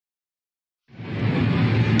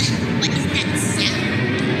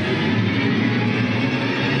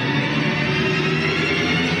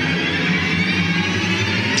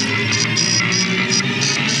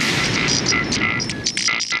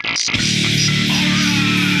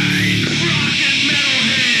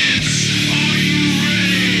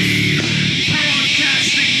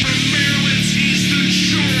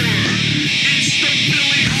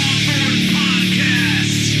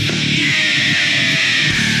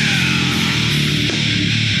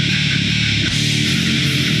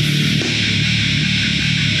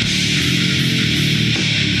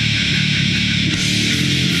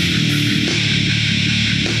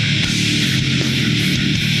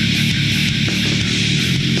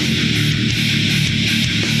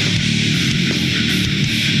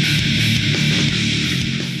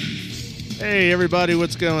Hey everybody,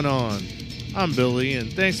 what's going on? I'm Billy,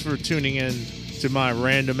 and thanks for tuning in to my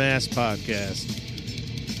random ass podcast.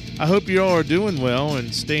 I hope you all are doing well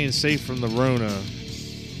and staying safe from the Rona.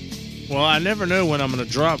 Well, I never know when I'm going to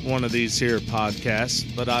drop one of these here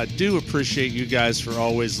podcasts, but I do appreciate you guys for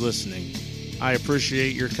always listening. I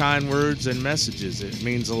appreciate your kind words and messages. It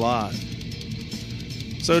means a lot.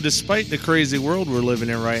 So despite the crazy world we're living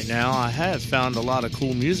in right now, I have found a lot of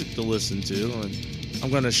cool music to listen to, and I'm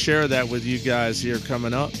going to share that with you guys here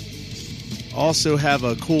coming up. Also have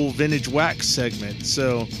a cool vintage wax segment,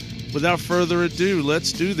 so without further ado,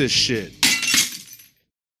 let's do this shit.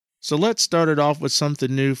 So let's start it off with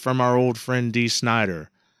something new from our old friend D. Snyder.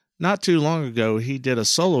 Not too long ago, he did a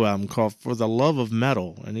solo album called For the Love of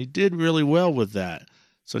Metal, and he did really well with that.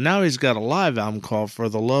 So now he's got a live album called For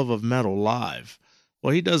the Love of Metal Live.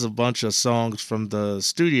 Well, he does a bunch of songs from the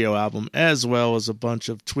studio album, as well as a bunch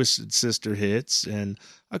of Twisted Sister hits and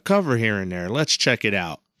a cover here and there. Let's check it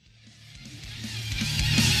out.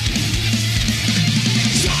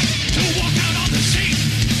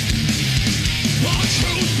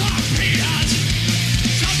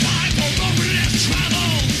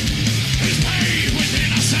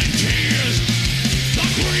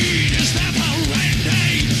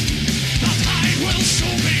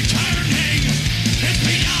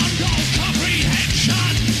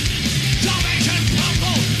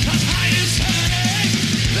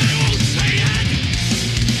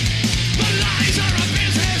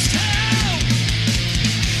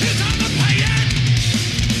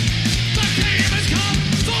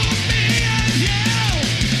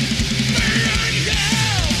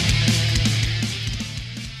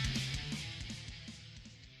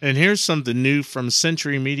 And here's something new from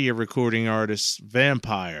Century Media recording artist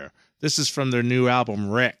Vampire. This is from their new album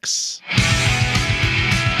Rex.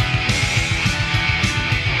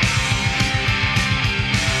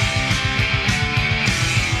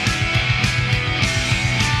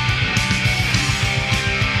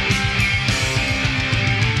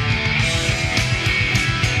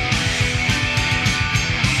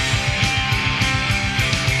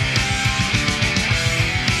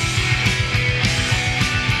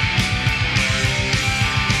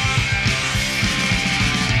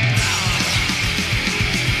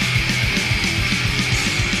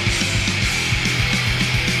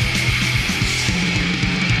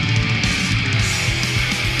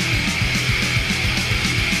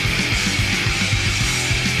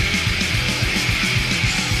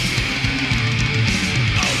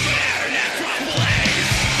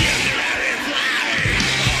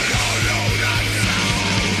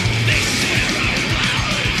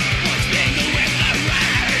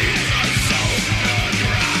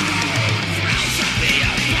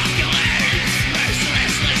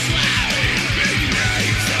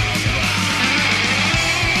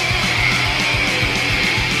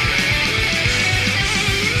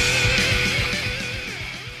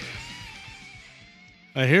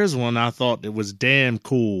 Here's one I thought that was damn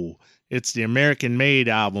cool. It's the American Made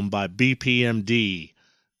album by BPMD,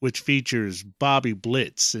 which features Bobby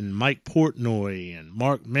Blitz and Mike Portnoy and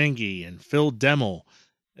Mark Mengy and Phil Demmel.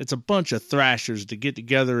 It's a bunch of thrashers to get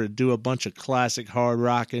together and do a bunch of classic hard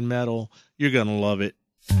rock and metal. You're gonna love it.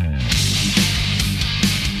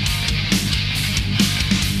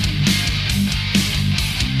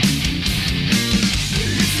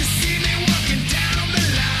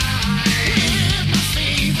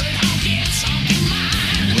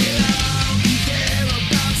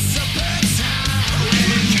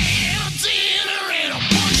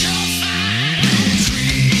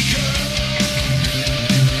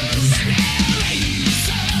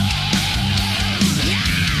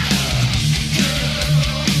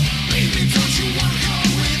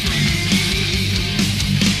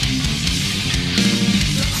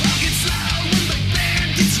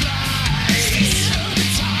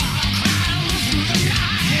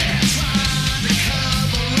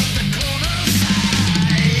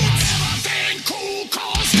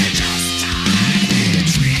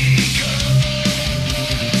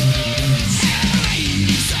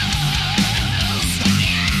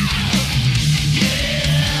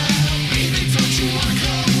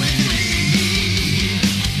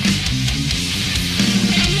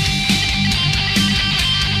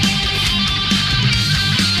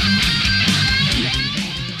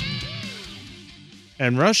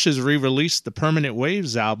 And Rush has re-released the Permanent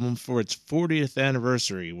Waves album for its 40th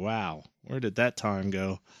anniversary. Wow, where did that time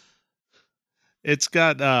go? It's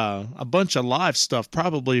got a bunch of live stuff,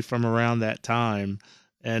 probably from around that time.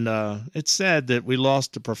 And it's sad that we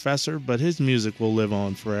lost the professor, but his music will live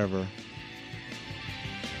on forever.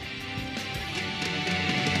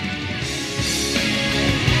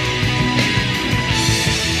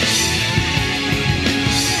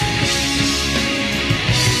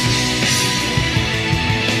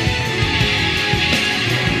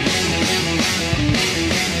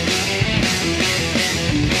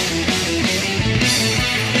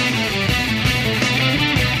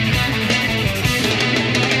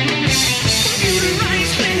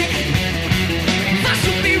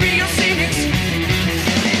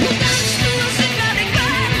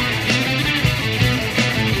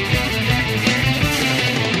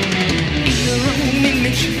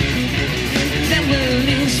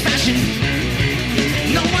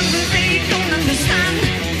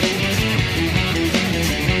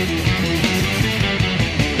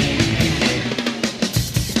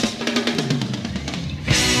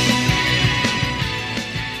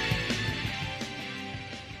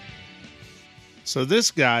 So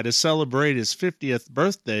this guy, to celebrate his 50th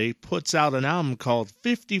birthday, puts out an album called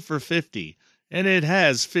 50 for 50, and it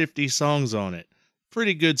has 50 songs on it.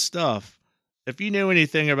 Pretty good stuff. If you know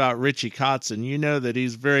anything about Richie Kotzen, you know that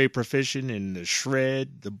he's very proficient in the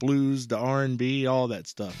shred, the blues, the R&B, all that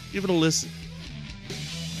stuff. Give it a listen.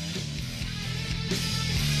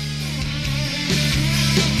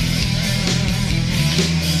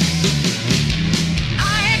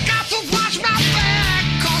 I ain't got to watch my back,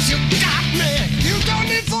 'cause you got me. You don't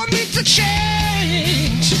need for me to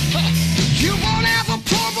change. You won't ever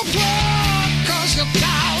pull the plug, 'cause you're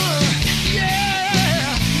power.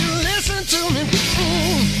 Yeah, you listen to me.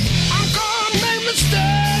 I'm gonna make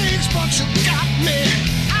mistakes, but you got me.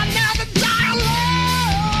 I never die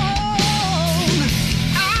alone.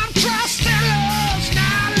 I'm trusting love.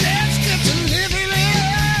 Now let's get to living it.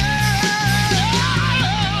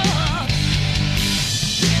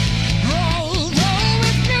 Roll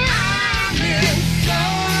with me. I'm in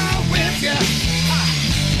love with you.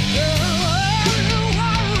 You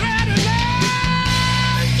already know.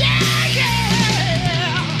 Yeah.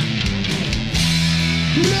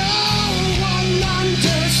 No one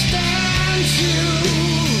understands you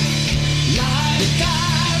like I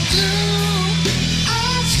do.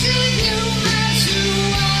 I've seen you as you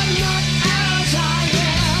are, not as I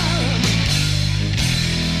am.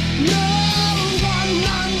 No one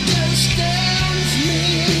understands me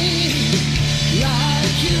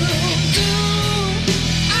like you do.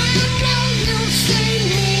 I know you see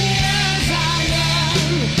me as I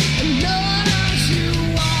am, and not as you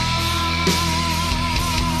are.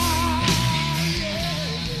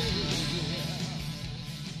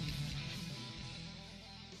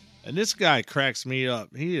 And this guy cracks me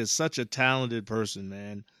up. He is such a talented person,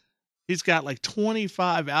 man. He's got like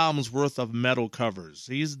 25 albums worth of metal covers.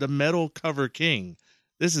 He's the metal cover king.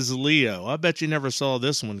 This is Leo. I bet you never saw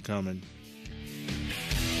this one coming.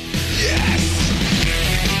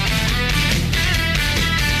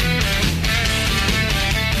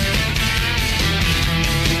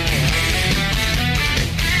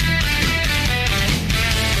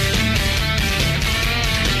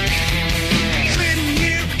 Sitting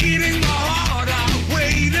here eating my heart out,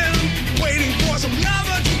 waiting for some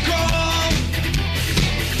lover to call.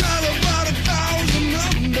 Dial about 1,000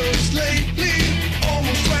 numbers lately,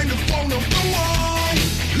 almost trying to phone up the wall.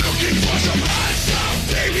 Looking for some hot stuff,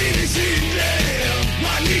 baby, this evening.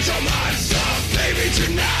 I need some hot stuff, baby,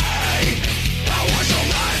 tonight. I want some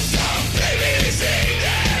hot stuff, baby, this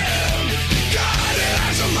evening. Gotta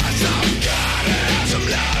have some hot stuff, gotta have some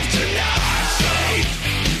love tonight.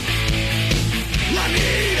 I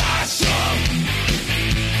need hot stuff.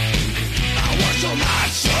 I want some hot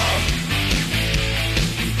stuff.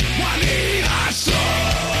 I need hot stuff.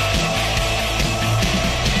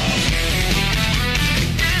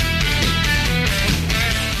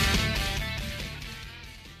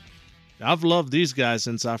 I've loved these guys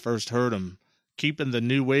since I first heard them, keeping the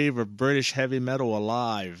new wave of British heavy metal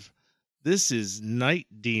alive. This is Night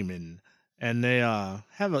Demon, and they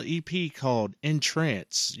have an EP called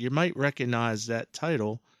Entrance. You might recognize that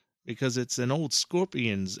title because it's an old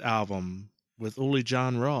Scorpions album with Uli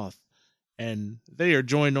John Roth, and they are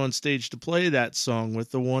joined on stage to play that song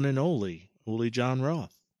with the one and only Uli John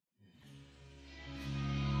Roth.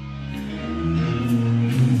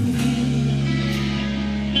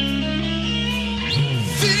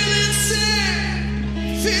 Feeling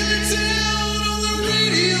sad, feeling down on the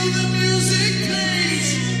radio, the music plays.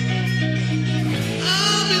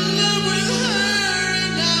 I'm in love with her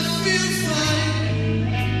and I feel fine.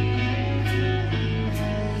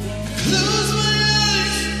 Close my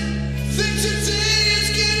eyes, think today is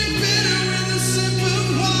getting better with a sip of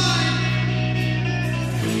wine.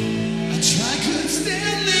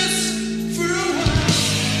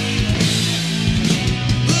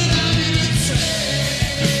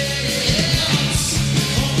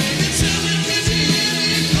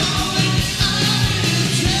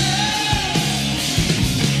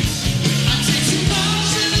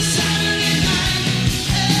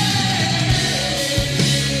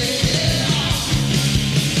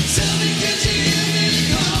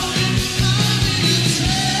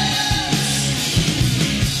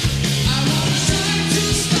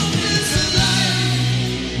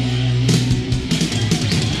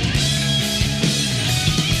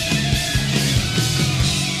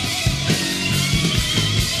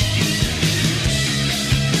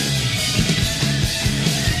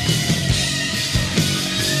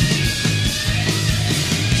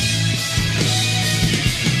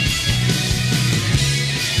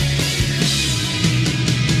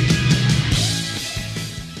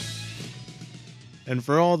 And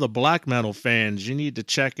for all the black metal fans, you need to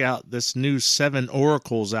check out this new Seven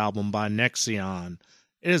Oracles album by Nexion.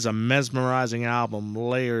 It is a mesmerizing album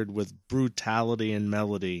layered with brutality and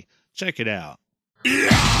melody. Check it out.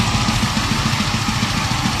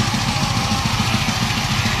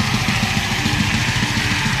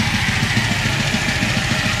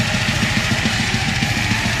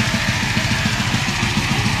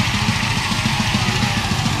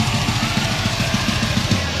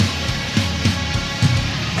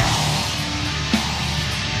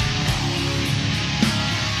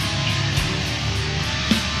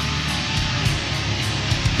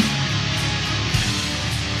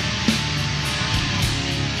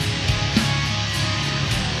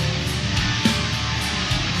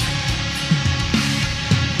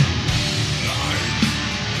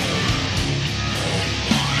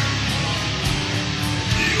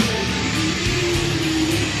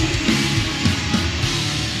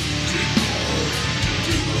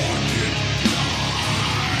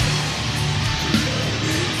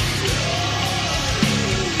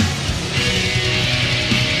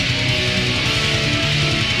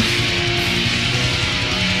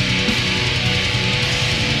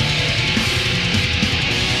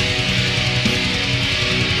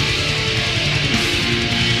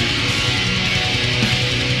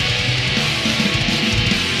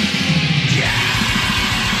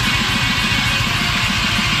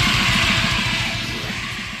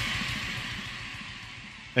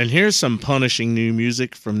 And here's some punishing new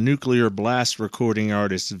music from Nuclear Blast recording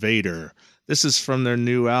artist Vader. This is from their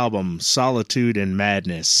new album, Solitude and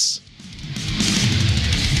Madness.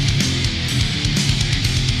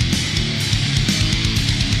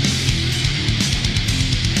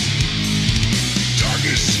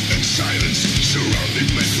 Darkness and silence surrounding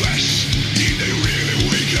my flesh. Did they really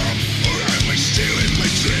wake up, or am I still in my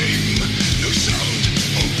dream? No sound,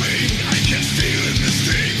 no pain, I can feel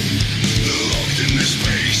anything. Locked in this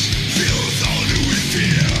space, filled only with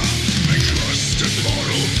fear. Across the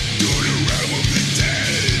portal to the realm of the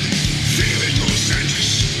dead. Feeling all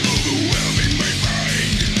senses overwhelming my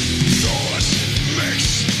mind. Thoughts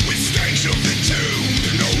mix with stench of the tomb.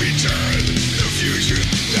 No return, no future,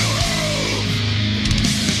 no hope.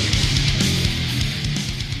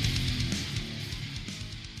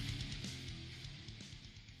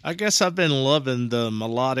 I guess I've been loving the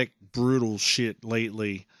melodic, brutal shit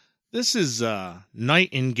lately. This is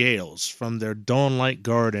Nightingales from their Dawnlight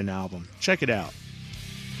Garden album. Check it out.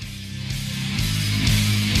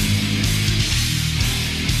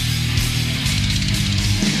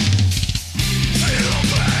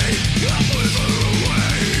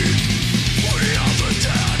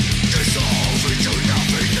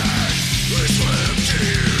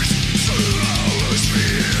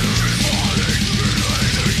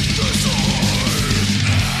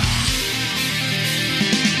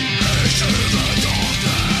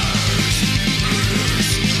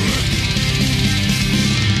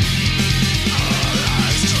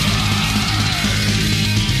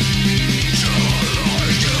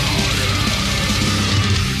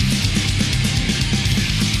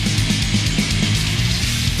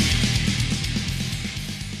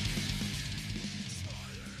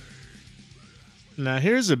 Now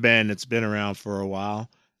here's a band that's been around for a while.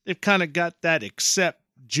 They've kind of got that accept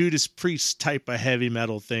Judas Priest type of heavy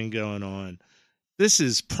metal thing going on. This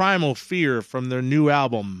is Primal Fear from their new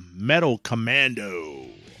album, Metal Commando.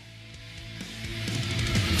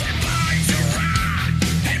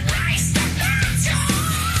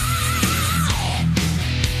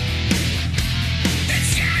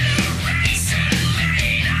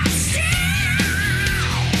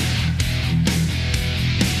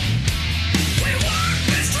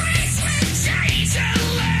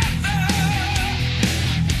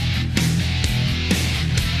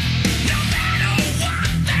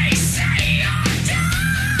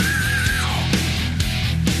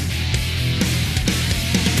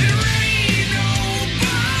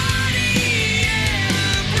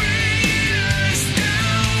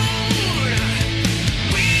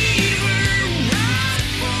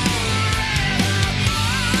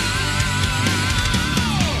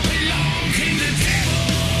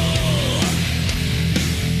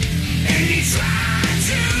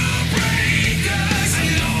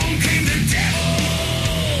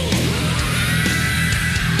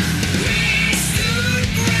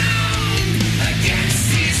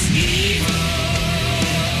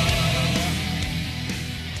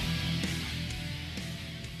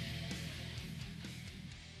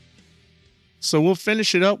 So we'll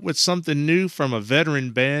finish it up with something new from a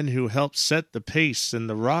veteran band who helped set the pace in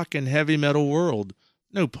the rock and heavy metal world.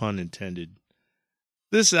 No pun intended.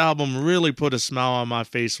 This album really put a smile on my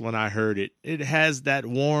face when I heard it. It has that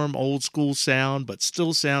warm, old-school sound, but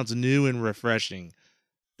still sounds new and refreshing.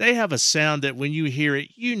 They have a sound that when you hear it,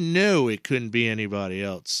 you know it couldn't be anybody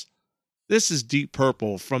else. This is Deep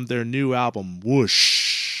Purple from their new album,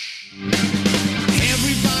 Whoosh.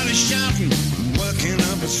 Everybody shouting, working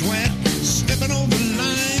up a sweat, stepping over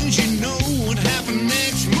lines, you know what happened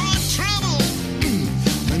next. More trouble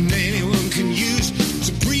than anyone can use. It's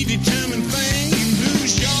a predetermined thing. You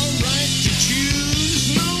lose your right to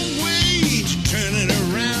choose. No way to turn it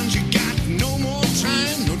around. You got no more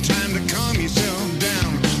time, no time to calm yourself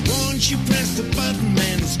down. Once you press the button,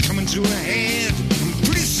 man, it's coming to a head.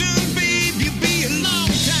 Pretty soon, babe, you'll be a long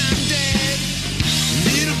time dead.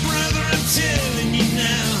 Little brother, I'm telling you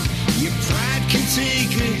now, your pride can take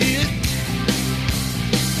a hit.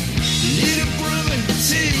 Little brother,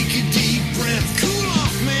 take a deep breath. Cool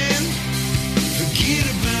off, man. Forget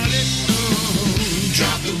about it. Oh,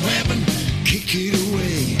 drop the weapon, kick it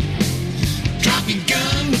away. Drop your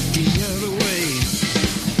gun, look the other way.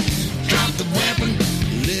 Drop the weapon,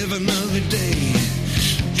 live another day.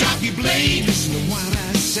 Drop your blade, listen to what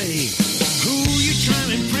I say. Who you trying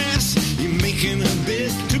to impress? You're making a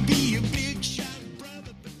bid to be a big shot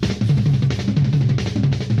brother.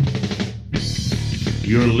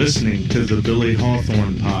 You're listening to the Billy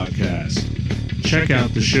Hawthorne Podcast. Check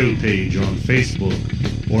out the show page on Facebook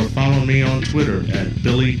or follow me on Twitter at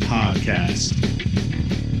Billy Podcast.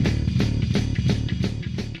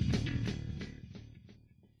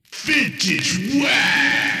 Vintage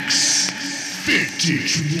Wax!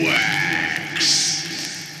 Vintage Wax!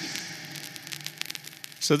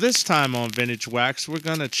 So this time on Vintage Wax, we're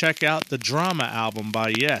going to check out the Drama album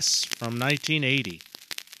by Yes from 1980.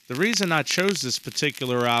 The reason I chose this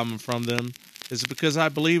particular album from them is because I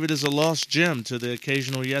believe it is a lost gem to the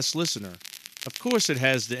occasional Yes listener. Of course, it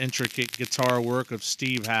has the intricate guitar work of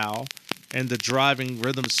Steve Howe and the driving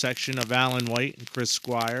rhythm section of Alan White and Chris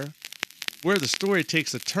Squire. Where the story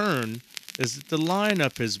takes a turn is that the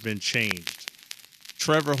lineup has been changed.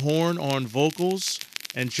 Trevor Horn on vocals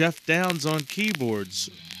and Jeff Downs on keyboards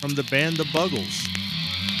from the band The Buggles.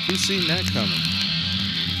 Who's seen that coming?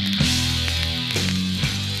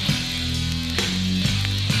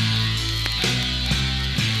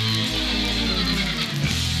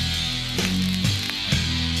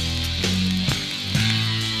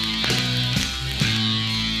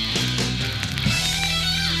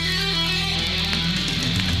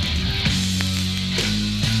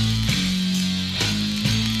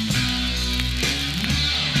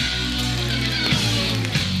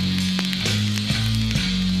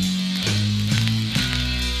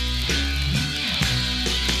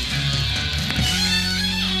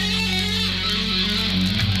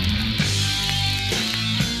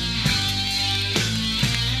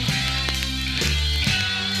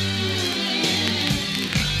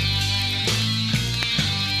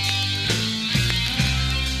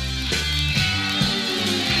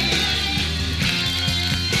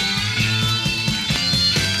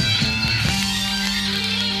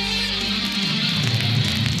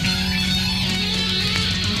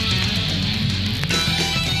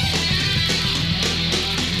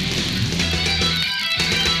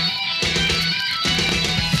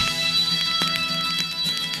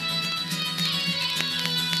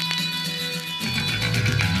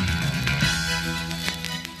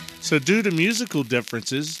 So due to musical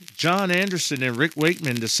differences, John Anderson and Rick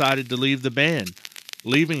Wakeman decided to leave the band,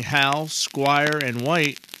 leaving Howe, Squire, and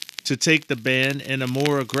White to take the band in a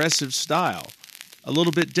more aggressive style, a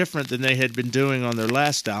little bit different than they had been doing on their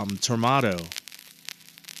last album, Tormato.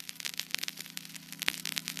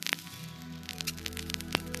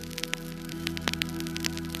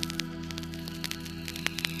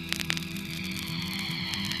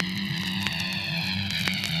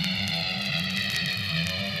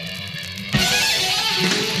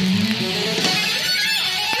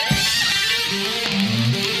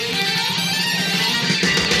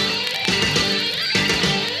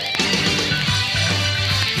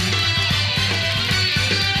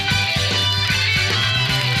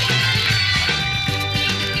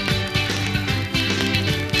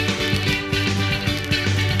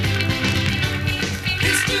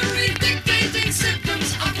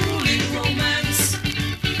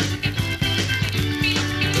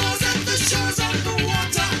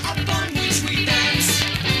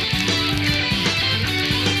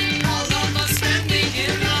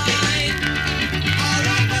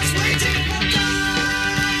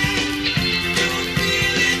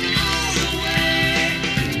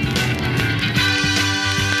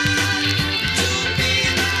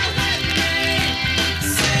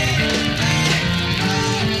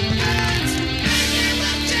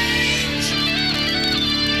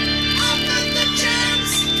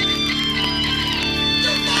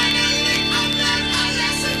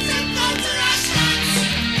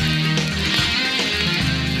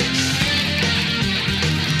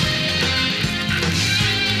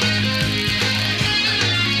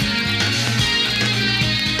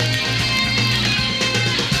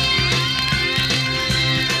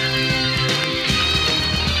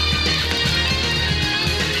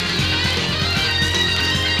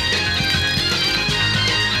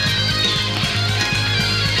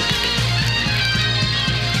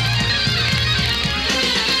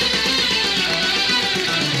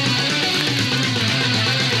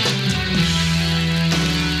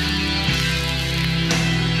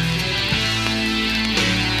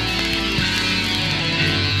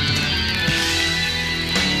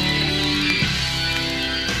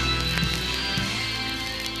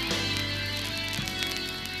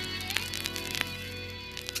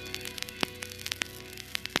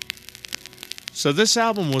 So this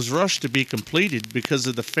album was rushed to be completed because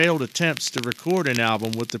of the failed attempts to record an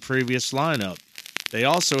album with the previous lineup. They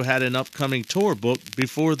also had an upcoming tour booked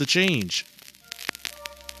before the change.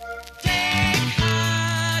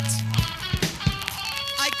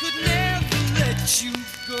 I could never let you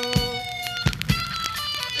go.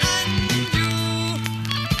 And you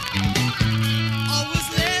always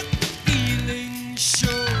let the feeling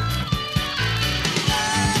show.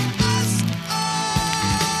 Let us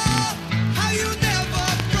how you never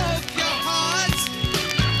broke your hearts,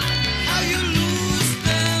 how you lose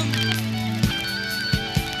them.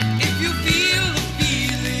 If you feel the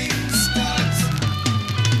feeling starts.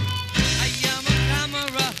 I am a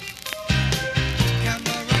camera. I am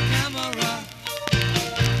a camera.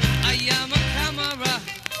 I am a camera.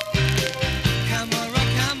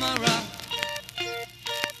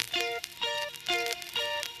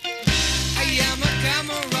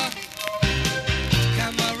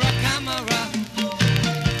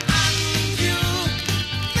 And you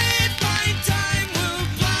may find time will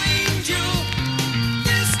blind you.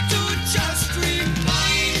 This to just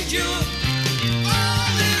remind you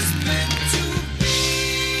all is meant to be.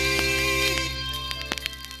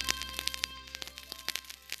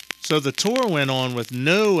 So the tour went on with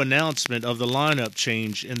no announcement of the lineup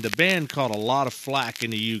change, and the band caught a lot of flack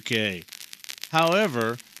in the UK.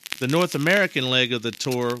 However, the North American leg of the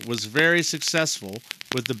tour was very successful,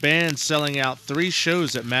 with the band selling out 3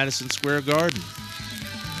 shows at Madison Square Garden.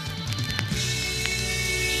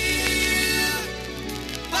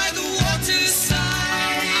 By the waterside,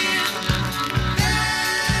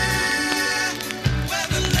 there, where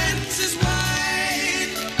the lens is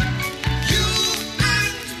wide, you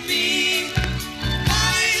and me,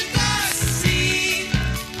 by the sea,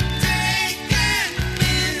 taken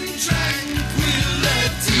in tranquility.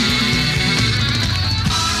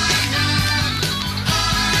 I am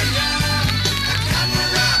a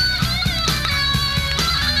camera.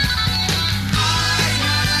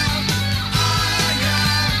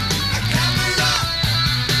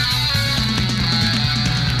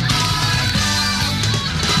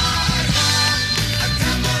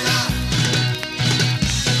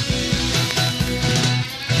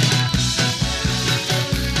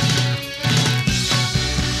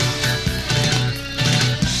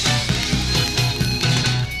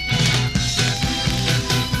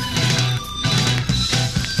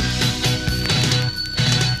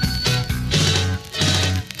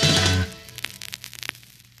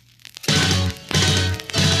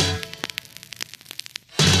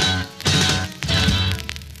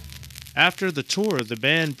 After the tour, the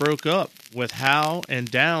band broke up, with Howe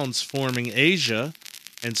and Downs forming Asia,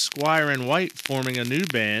 and Squire and White forming a new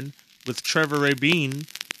band with Trevor Rabin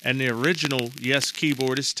and the original Yes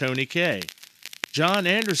keyboardist Tony Kaye. John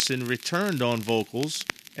Anderson returned on vocals,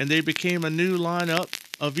 and they became a new lineup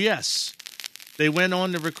of Yes. They went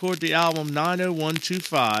on to record the album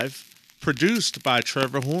 90125, produced by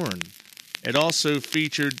Trevor Horn. It also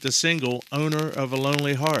featured the single Owner of a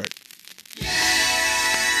Lonely Heart.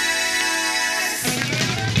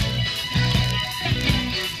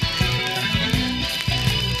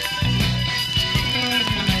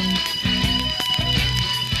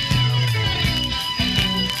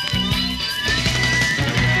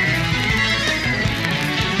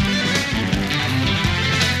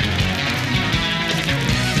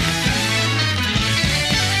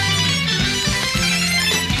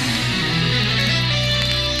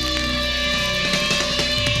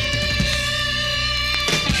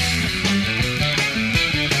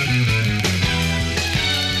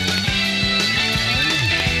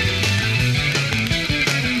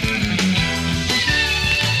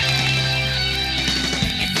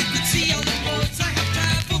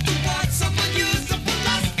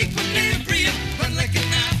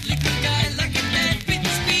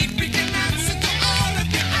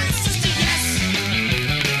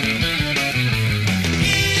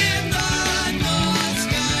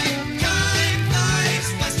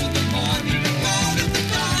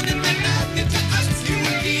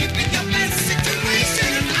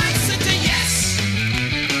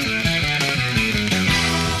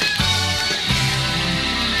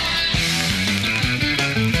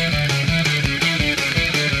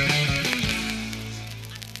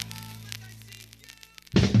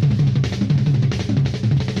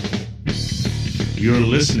 You're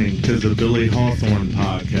listening to the Billy Hawthorne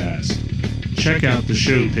Podcast. Check out the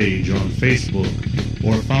show page on Facebook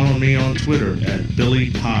or follow me on Twitter at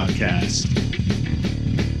Billy Podcast.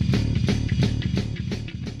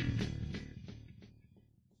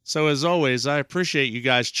 So as always, I appreciate you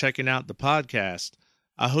guys checking out the podcast.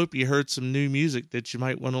 I hope you heard some new music that you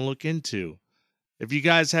might want to look into. If you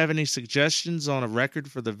guys have any suggestions on a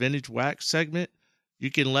record for the Vintage Wax segment,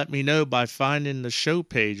 you can let me know by finding the show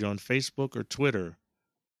page on Facebook or Twitter.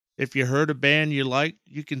 If you heard a band you like,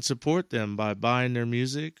 you can support them by buying their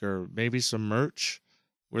music or maybe some merch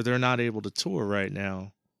where they're not able to tour right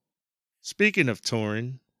now. Speaking of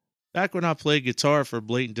touring, back when I played guitar for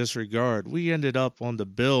Blatant Disregard, we ended up on the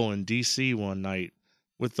bill in D.C. one night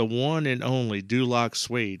with the one and only Duloc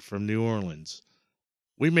Suede from New Orleans.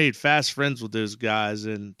 We made fast friends with those guys,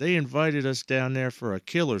 and they invited us down there for a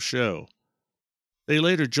killer show. They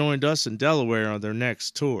later joined us in Delaware on their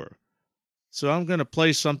next tour. So I'm going to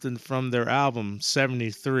play something from their album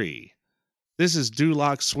 73. This is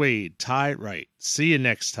Duloc Suede, Tie It Right. See you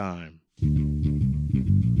next time.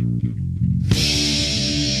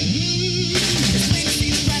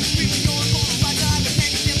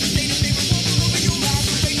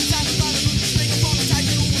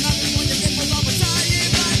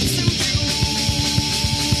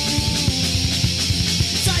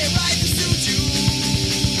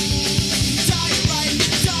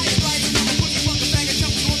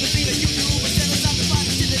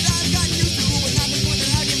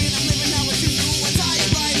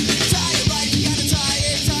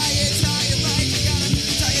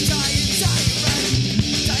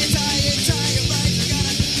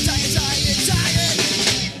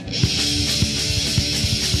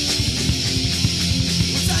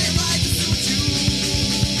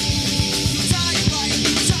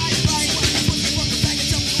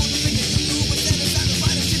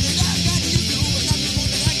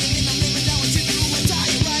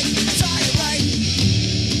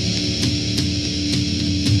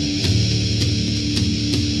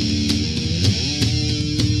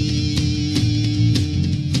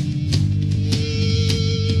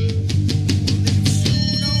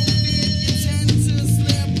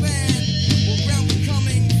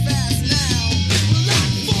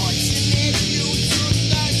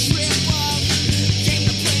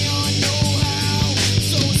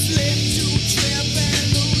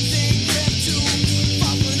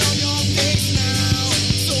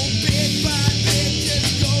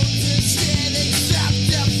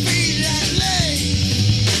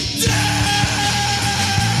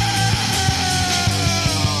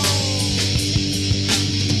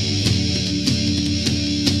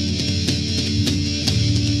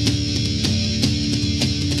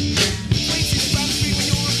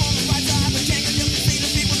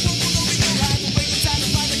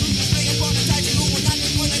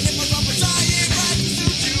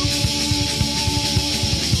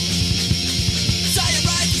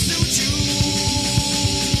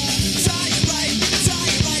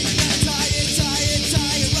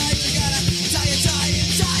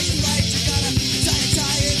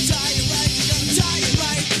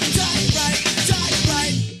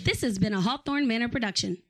 This has been a Hawthorne Manor production.